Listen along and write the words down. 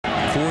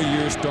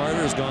4-year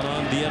starter, has gone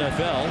on to the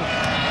NFL.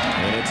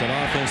 And it's an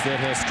offense that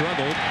has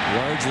struggled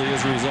largely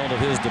as a result of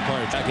his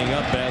departure. Backing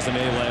up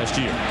Bazinet last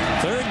year.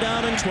 3rd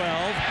down and 12.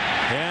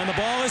 And the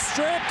ball is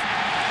stripped.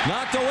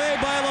 Knocked away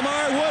by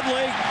Lamar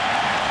Woodley.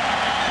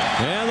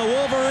 And the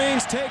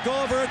Wolverines take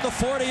over at the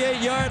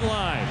 48-yard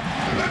line.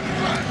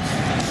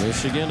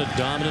 Michigan, a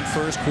dominant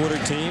first-quarter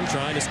team,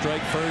 trying to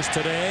strike first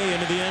today.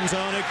 Into the end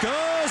zone it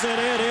goes,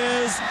 and it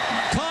is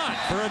caught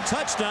for a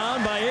touchdown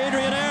by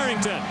Adrian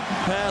Arrington.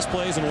 Pass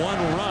plays in one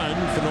run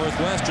for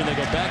Northwestern. They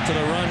go back to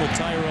the run with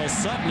Tyrell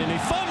Sutton, and he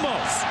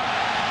fumbles.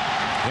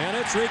 And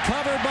it's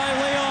recovered by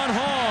Leon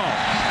Hall.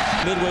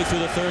 Midway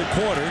through the 3rd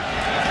quarter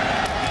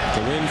to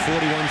win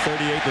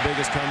 41-38, the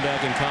biggest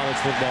comeback in college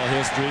football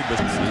history. But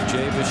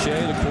C.J.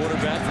 Bechet, the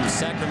quarterback from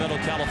Sacramento,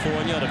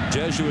 California, out of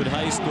Jesuit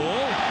High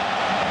School.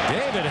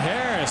 David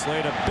Harris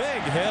laid a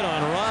big hit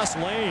on Ross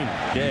Lane.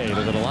 They've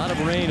had a lot of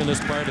rain in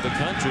this part of the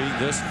country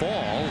this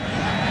fall.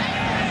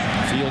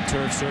 Field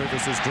turf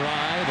surface is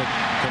dry. The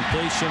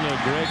completion of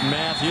Greg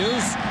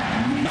Matthews.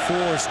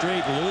 4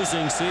 straight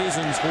losing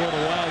seasons for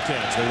the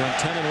Wildcats. They went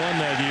 10-1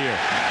 that year.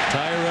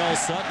 Tyrell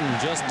Sutton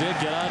just did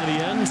get out of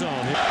the end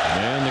zone.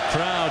 And the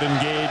crowd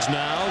engaged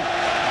now.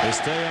 They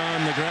stay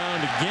on the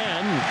ground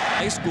again.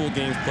 High school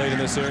games played in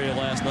this area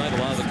last night. A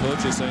lot of the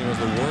coaches saying it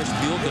was the worst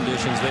field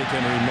conditions they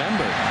can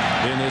remember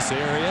in this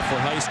area for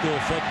high school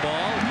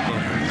football.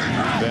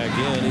 Back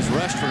in. He's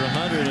rushed for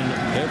 100 in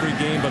every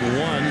game but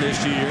one this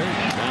year.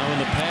 Now in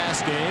the pass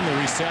game, the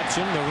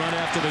reception, the run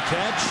after the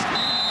catch,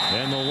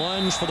 and the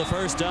lunge for the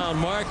first down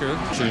marker.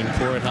 In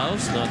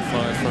Courthouse, not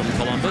far from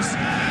Columbus.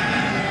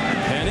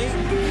 Henne,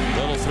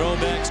 little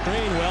throwback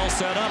screen, well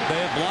set up. They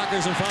have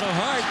blockers in front of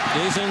Hart.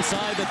 He's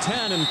inside the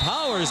 10 and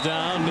powers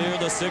down near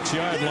the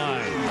 6-yard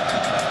line.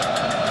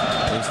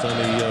 Based on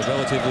the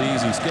relatively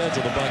easy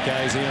schedule the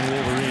Buckeyes and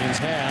Wolverines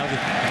have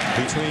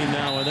between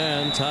now and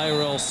then.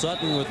 Tyrell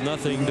Sutton with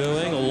nothing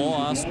doing, a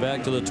loss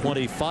back to the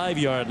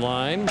 25-yard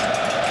line.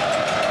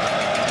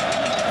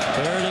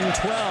 3rd and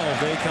 12.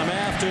 They come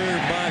after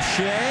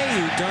Bechet,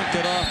 who dumped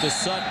it off to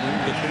Sutton,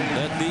 but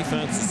that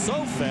defense is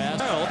so fast.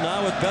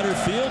 Now with better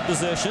field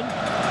position.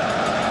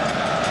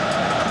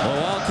 The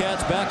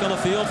Wildcats back on the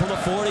field from the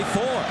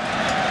 44.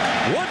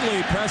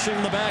 Woodley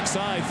pressuring the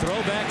backside.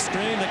 Throwback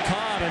screen to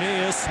Cobb, and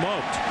he is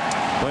smoked.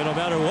 But no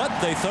matter what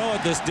they throw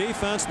at this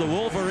defense, the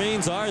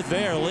Wolverines are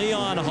there.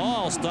 Leon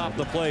Hall stopped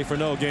the play for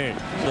no gain.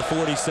 The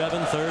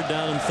 47, 3rd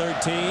down and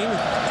 13.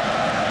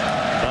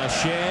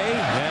 Bechet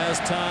has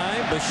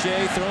time.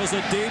 Bechet throws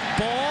a deep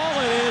ball,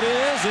 and it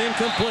is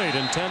incomplete.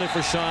 Intended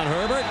for Sean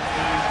Herbert.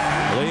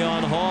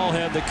 Leon Hall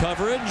had the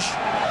coverage.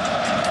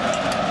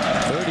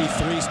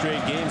 33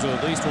 straight games with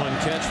at least one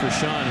catch for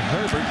Sean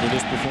Herbert with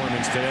this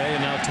performance today.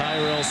 And now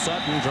Tyrell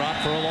Sutton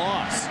dropped for a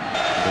loss.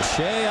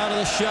 Bechet out of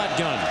the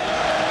shotgun.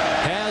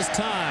 Has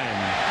time.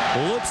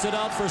 Loops it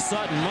out for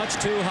Sutton. Much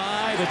too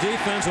high. The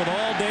defense with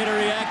all day to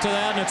react to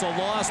that, and it's a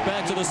loss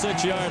back to the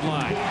 6-yard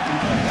line.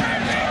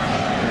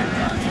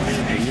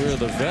 You're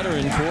the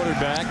veteran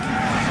quarterback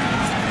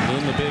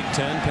in the Big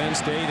Ten. Penn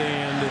State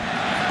and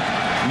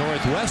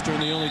Northwestern,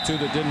 the only two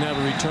that didn't have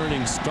a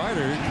returning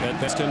starter. At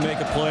best can make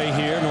a play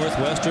here.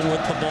 Northwestern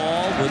with the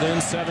ball within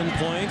 7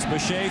 points.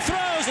 Bechet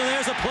throws, and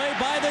there's a play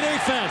by the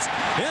defense.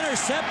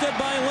 Intercepted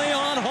by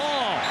Leon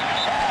Hall.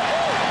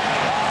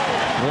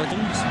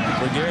 Wilkins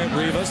for Garrett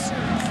Rivas.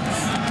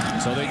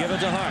 So they give it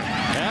to Hart.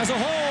 Has a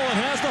hole and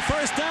has the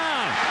first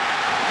down.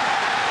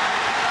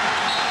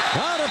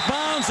 Out of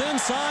bounds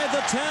inside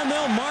the 10.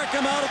 They'll mark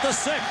him out at the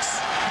 6.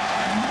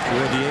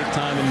 For the 8th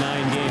time in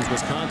 9 games,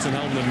 Wisconsin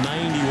held them to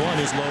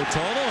 91 is low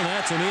total, and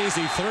that's an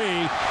easy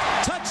 3.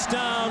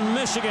 Touchdown,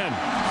 Michigan.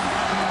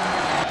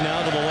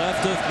 Now to the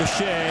left of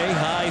Bechet.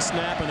 High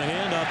snap and a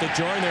handoff to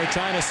Jordan. They're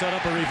trying to set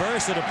up a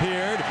reverse, it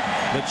appeared,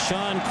 but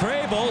Sean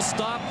Crable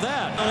stopped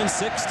that on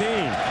 16.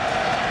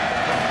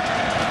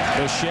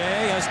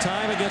 Bechet has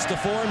time against a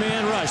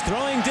 4-man rush.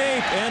 Throwing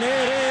deep, and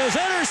it is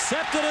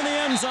intercepted in the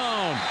end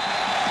zone.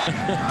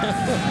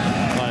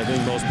 I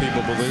think most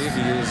people believe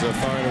he is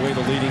far and away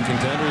the leading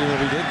contender, even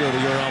if he did go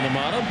to your alma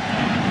mater.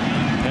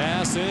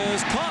 Pass is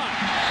caught.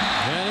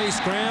 And he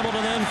scrambled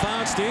and then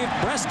found Steve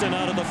Preston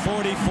out of the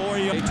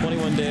 44-yard.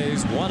 21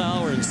 days, 1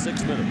 hour and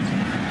 6 minutes.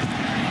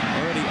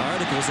 Already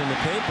articles in the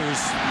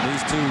papers,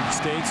 these two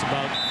states,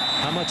 about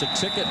how much a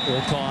ticket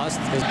will cost.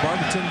 Is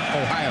Barberton,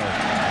 Ohio.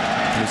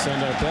 We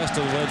send our best to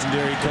the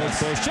legendary coach,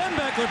 Bo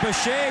Schembechler.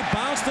 Bechet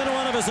bounced into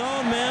one of his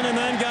own men and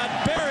then got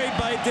buried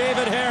by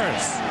David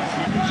Harris.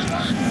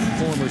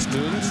 Former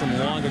students from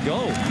long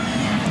ago.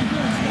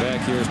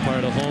 Back here as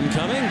part of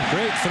homecoming.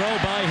 Great throw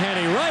by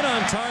Henne. Right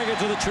on target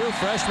to the true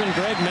freshman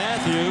Greg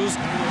Matthews.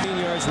 15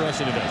 yards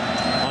rushing today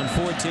on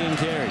 14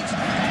 carries.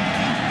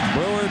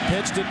 Brewer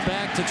pitched it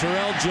back to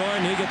Terrell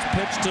Jordan. He gets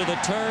pitched to the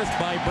turf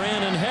by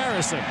Brandon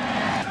Harrison.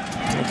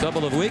 A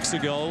couple of weeks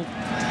ago,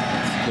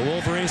 the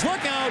Wolverines,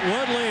 look out,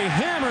 Woodley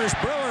hammers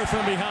Brewer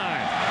from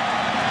behind.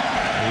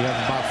 You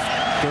have about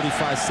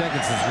 35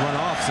 seconds to run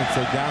off since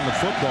they down the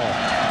football.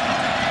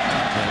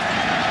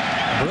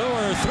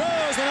 Brewer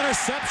throws an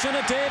interception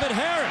to David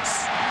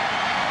Harris.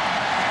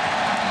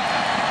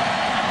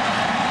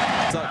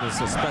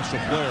 Sutton's a special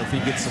player if he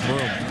gets some room.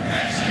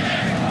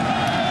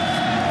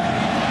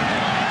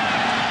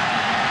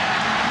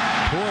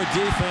 Poor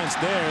defense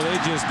there. They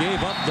just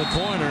gave up the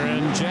corner,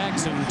 and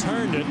Jackson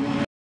turned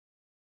it.